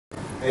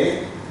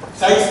Okay?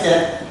 Side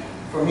step.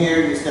 From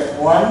here, you step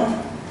 1,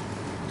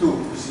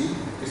 2. See?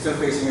 You're still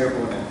facing your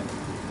opponent.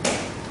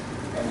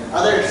 And the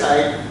other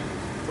side,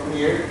 from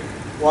here,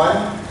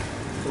 1,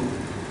 2.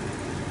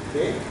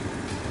 Okay?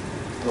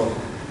 Go.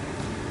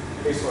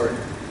 Face forward.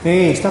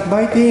 Hey, stop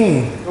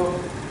biting. Go.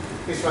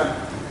 Face front.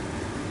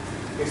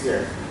 Face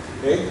there.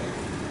 Okay?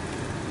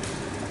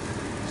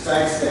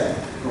 Side step.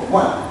 Go.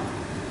 1,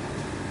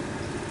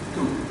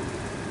 2.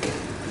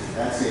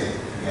 That's it.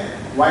 Again.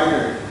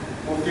 Wider.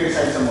 Move to your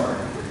side some more.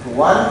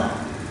 1,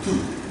 2.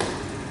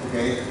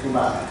 Okay? Go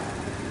back.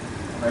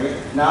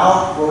 Okay?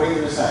 Now, going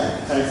to the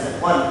side. Side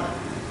step. 1.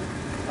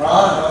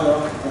 Ah,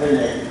 no. Other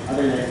leg.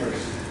 Other leg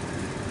first.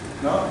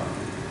 No?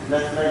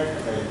 Left leg.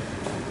 Okay.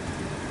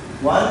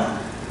 1,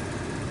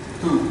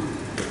 2.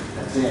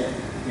 That's it.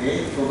 Okay?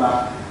 Go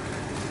back.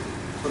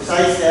 So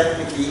side step,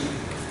 Mickey.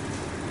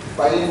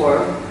 Fighting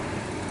form.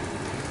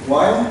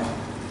 1,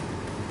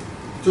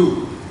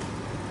 2.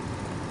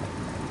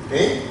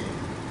 Okay?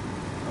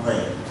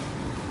 Okay.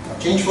 Now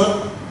change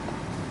foot.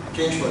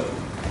 Change foot.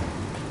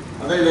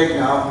 Other leg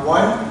now.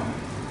 1,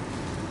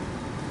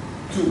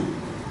 2.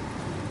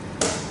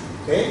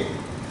 Okay?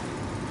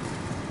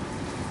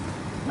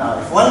 Now,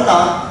 if one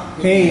count.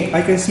 Hey,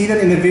 I can see that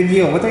in the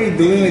video. What are you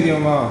doing with your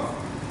mouth?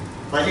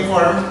 Fighting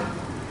form.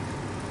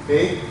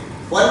 Okay?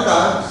 One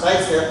count,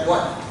 side step,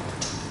 1.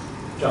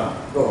 Jump.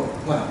 Go.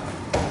 1.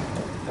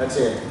 That's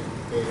it.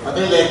 Okay.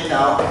 Other leg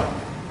now.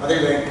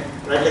 Other leg.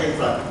 Right leg in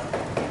front.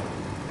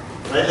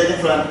 Right leg in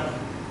front.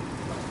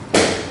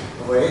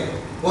 Okay.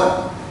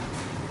 1.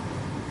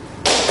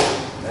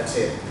 That's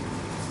it.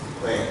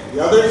 Okay.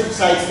 The other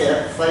side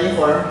step, fighting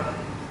form.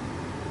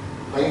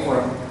 Fighting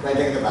form. Right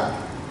leg in the back.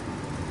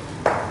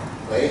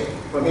 Okay.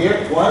 From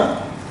here, 1,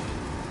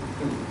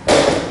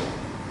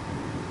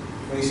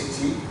 2.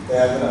 See?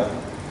 Diagonal.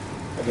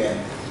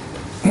 Again.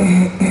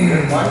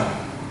 Here, 1.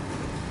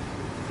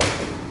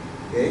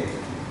 Okay.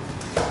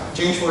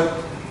 Change foot.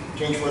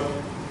 Change foot.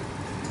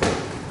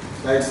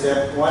 Side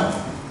step 1.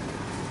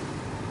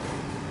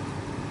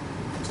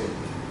 That's it.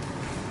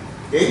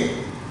 Okay?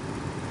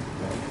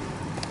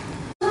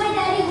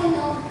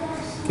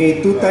 Okay,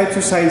 2 types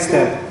of side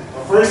step.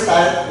 First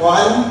type,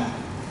 1.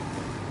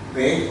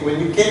 Okay, when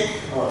you kick,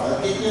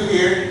 I'll kick you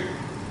here.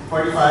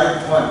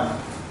 45,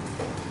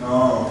 1.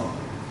 No.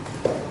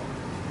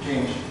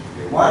 Change.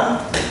 Okay,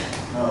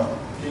 1. No.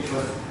 Change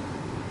foot.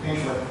 Change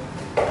foot.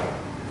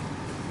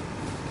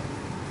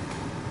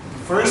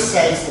 First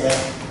side step.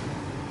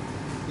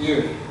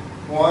 Here.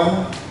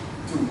 1,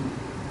 2.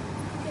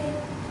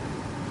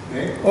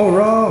 Okay. Oh,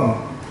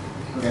 wrong.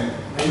 Okay.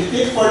 When you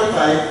kick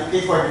 45,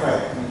 kick 45.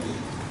 Okay.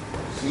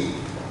 See?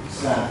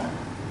 Slam.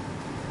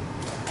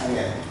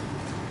 Again.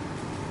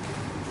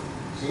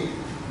 See?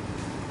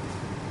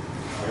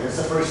 Okay, that's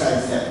the first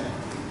side step.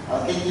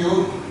 I'll kick you.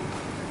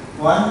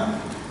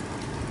 1.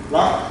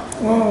 Block.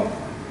 Oh.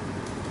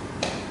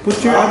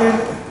 Put your other...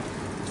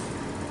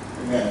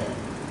 Again.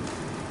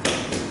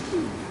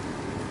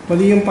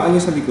 Mali yung paa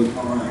niya sa likod.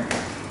 Okay.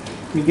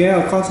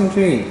 Miguel,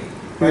 concentrate.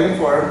 Fighting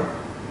form.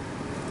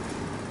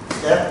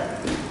 Step.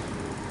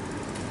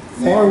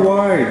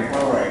 Forward.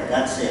 Forward.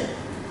 That's it.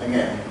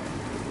 Again.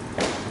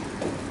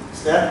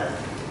 Step.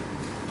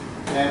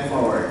 And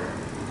forward.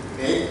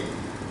 Okay?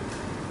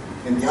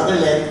 And the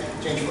other leg,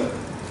 change foot.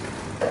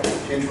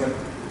 Change foot.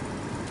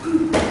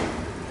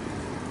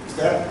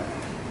 Step.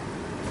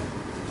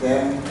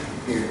 Then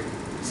here.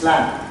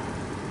 Slam.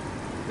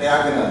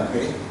 Diagonal.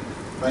 Okay?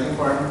 Fighting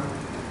form.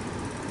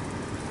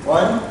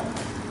 1,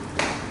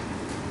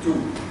 2.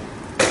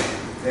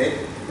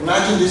 Okay?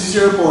 Imagine this is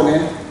your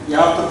opponent. You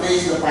have to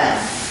face the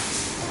path.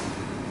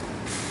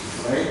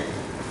 Okay?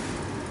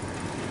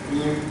 When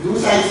you do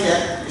side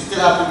step, you still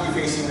have to be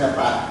facing the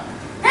path.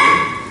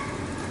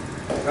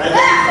 Right leg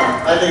in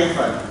front. Right leg in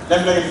front.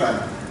 Left leg in front.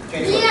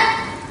 Change foot.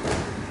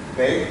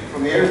 Okay?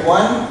 From here,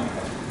 1,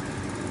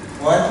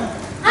 1,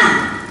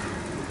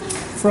 2.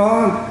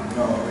 Front.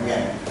 No,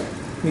 again.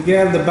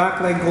 Miguel, the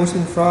back leg goes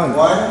in front.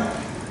 1,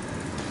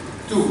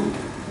 2.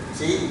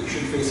 See? You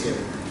should face here.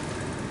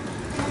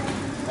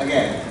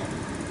 Again.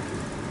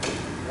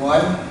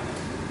 1,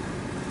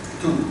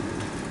 2.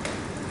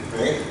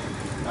 Okay?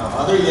 Now,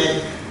 other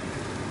leg.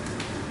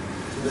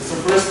 So that's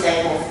the first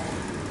type of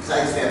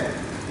side step.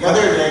 The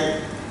other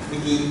leg,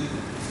 Mickey.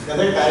 The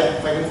other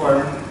type, fighting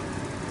form.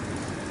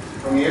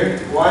 From here,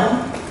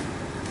 1,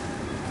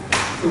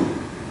 2.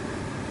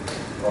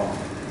 Oh,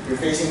 you're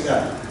facing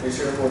that. Face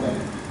your opponent.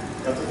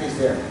 You have to face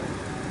there.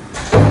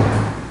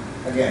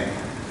 Again.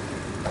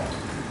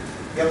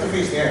 You have to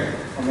face there.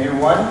 From here,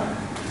 1,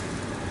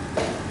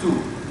 2.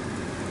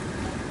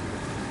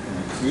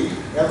 See?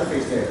 You have to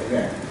face there.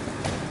 Again.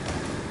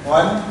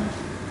 1,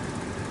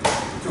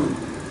 2.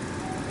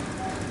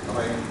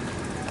 Okay.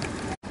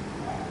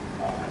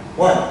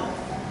 1.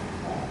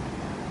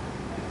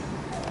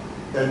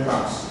 10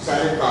 counts.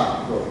 Silent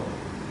count. Go.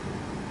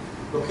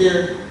 Look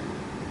here.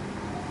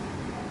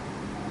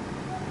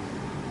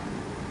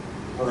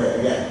 Okay,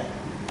 again.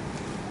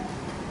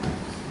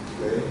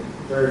 Okay.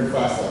 Turn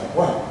fast up.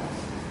 1.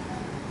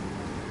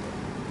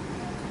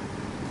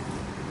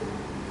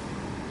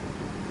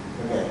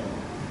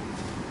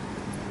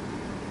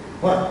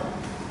 1.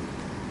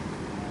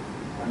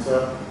 Hands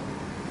up.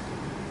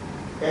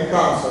 10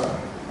 counts, sir.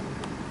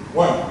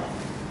 1.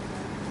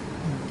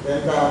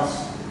 10 counts.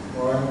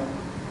 1.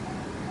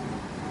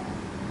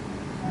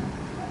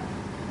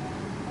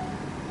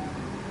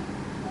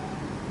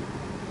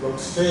 Look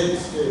straight,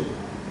 straight.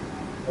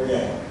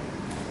 Again.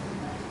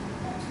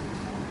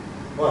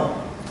 1.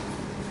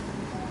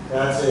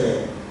 That's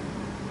it.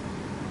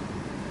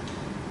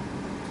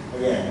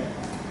 Again.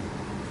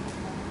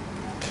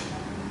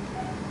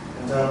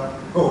 Hands up.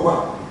 Go. 1.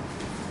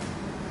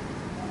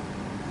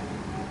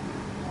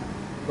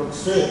 Look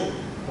straight.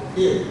 Look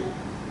here.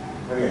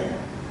 Again.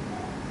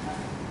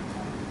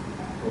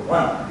 Go.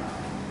 1.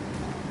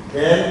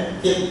 Then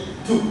kick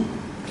 2.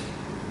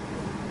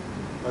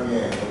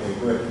 Again. Okay,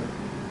 good.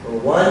 Go.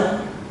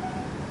 1.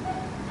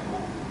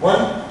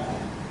 1.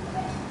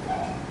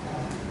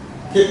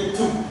 Kick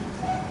 2.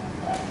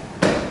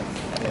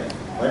 Okay.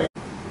 Ready?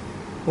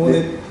 Hold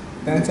it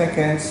 10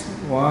 seconds.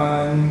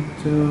 1,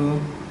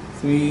 2,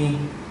 3,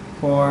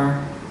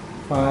 4,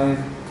 5,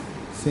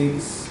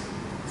 6,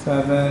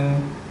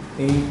 7,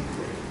 8,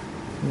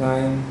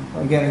 9.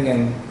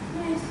 Again.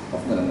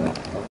 Off na lang na.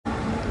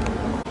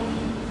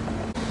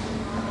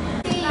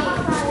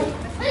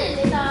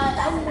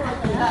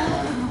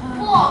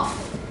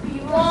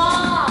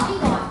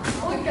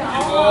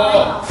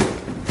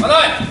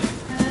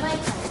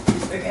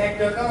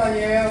 Được có bao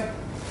nhiêu?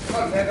 Có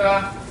làm theo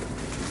chưa?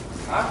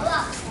 Hả?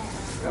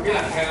 Không biết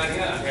làm theo anh,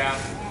 biết làm theo.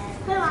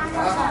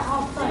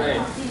 Đây.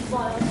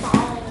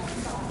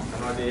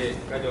 Nói đi,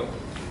 cái chỗ.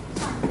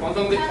 Con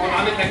tung đi, con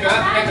làm đi theo chưa?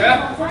 Theo chưa?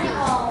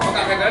 Con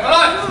làm theo chưa? Con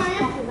ơi!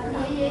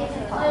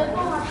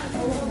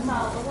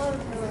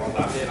 Con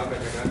làm đi, nó phải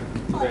theo chưa?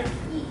 Đây.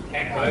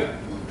 Theo thử.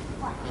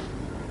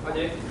 Có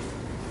gì?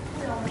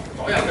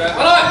 Có làm chưa?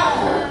 Con ơi!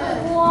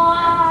 Wow!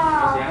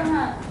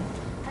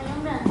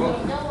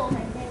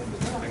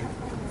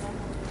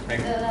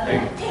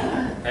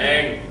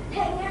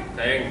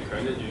停，強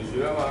隻魚樹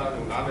啊嘛，仲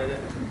打咩啫？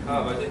係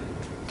咪先？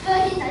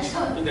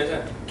邊仔先？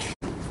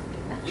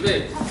預備，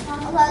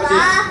開始。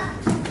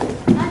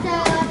打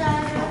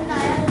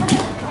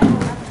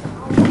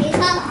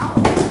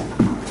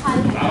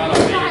翻落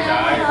地仔。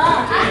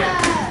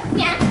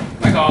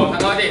Michael，褪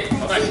開啲，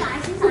手低。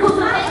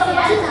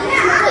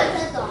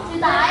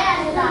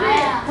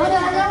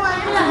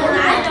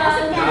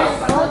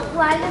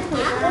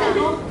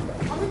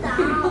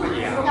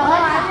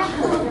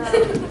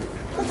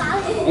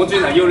我轉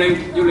頭要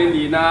你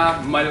練啊，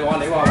唔係話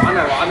你話玩係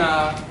玩啊，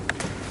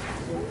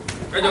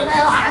繼續。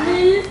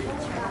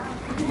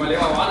唔係你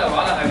話玩係玩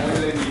啊，係我要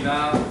你練啊。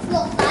綠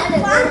帶嚟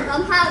咁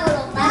蝦個綠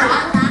帶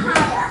打蝦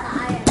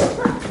綠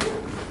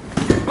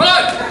帶。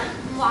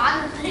唔玩。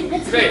準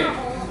備，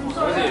開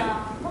始，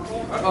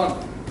擺放，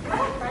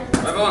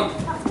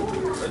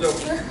繼續。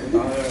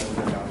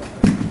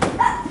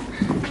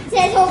借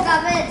套夾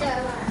俾你着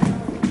啊！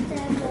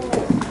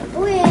好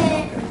嘢，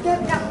腳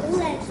夾好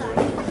靚水。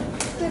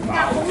好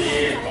啲，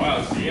左右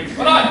閃，翻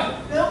嚟，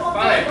翻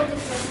嚟。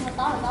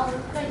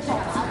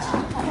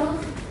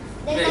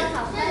你個頭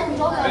先用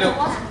咗兩個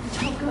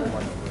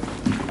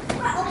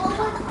我打空手。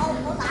單手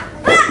擋仔。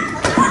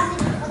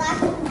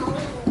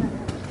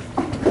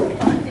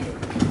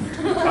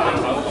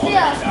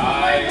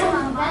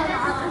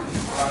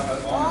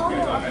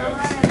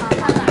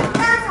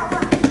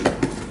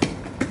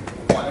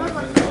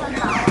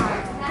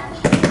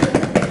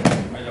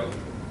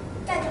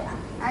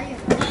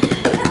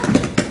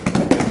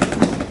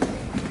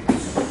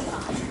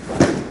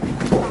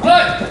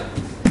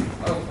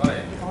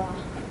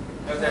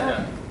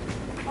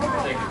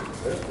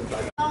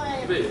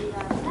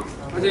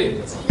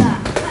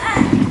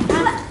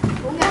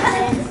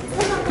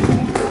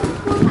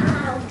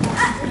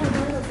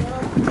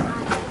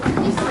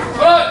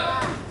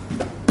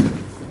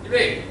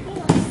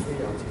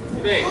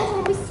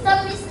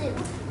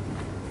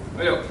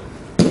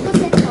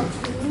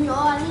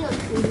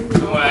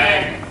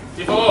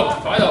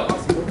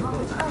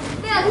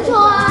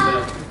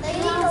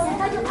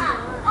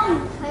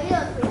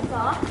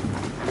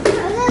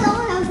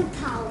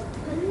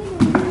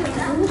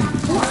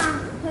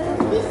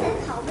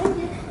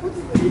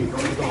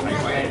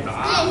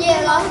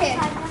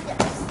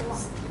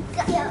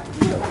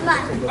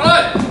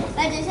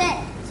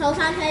數3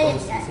聲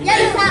1、2、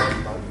3。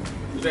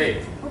預備。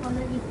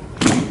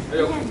繼續。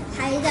睇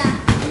咋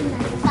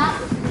？10、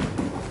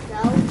9、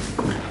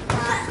8、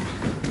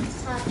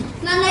7。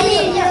嗱，你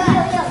要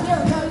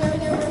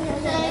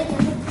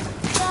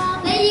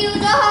咗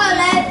佢，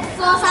你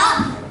放手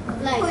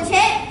賠錢。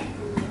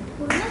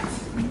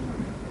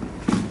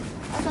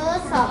我數咗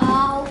10啊，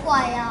好貴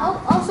啊！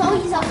我數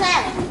20聲。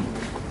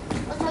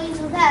我數20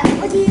聲。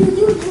我要。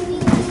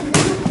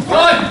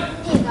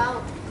9。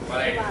快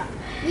嚟。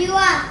要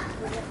啊！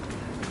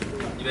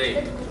預備。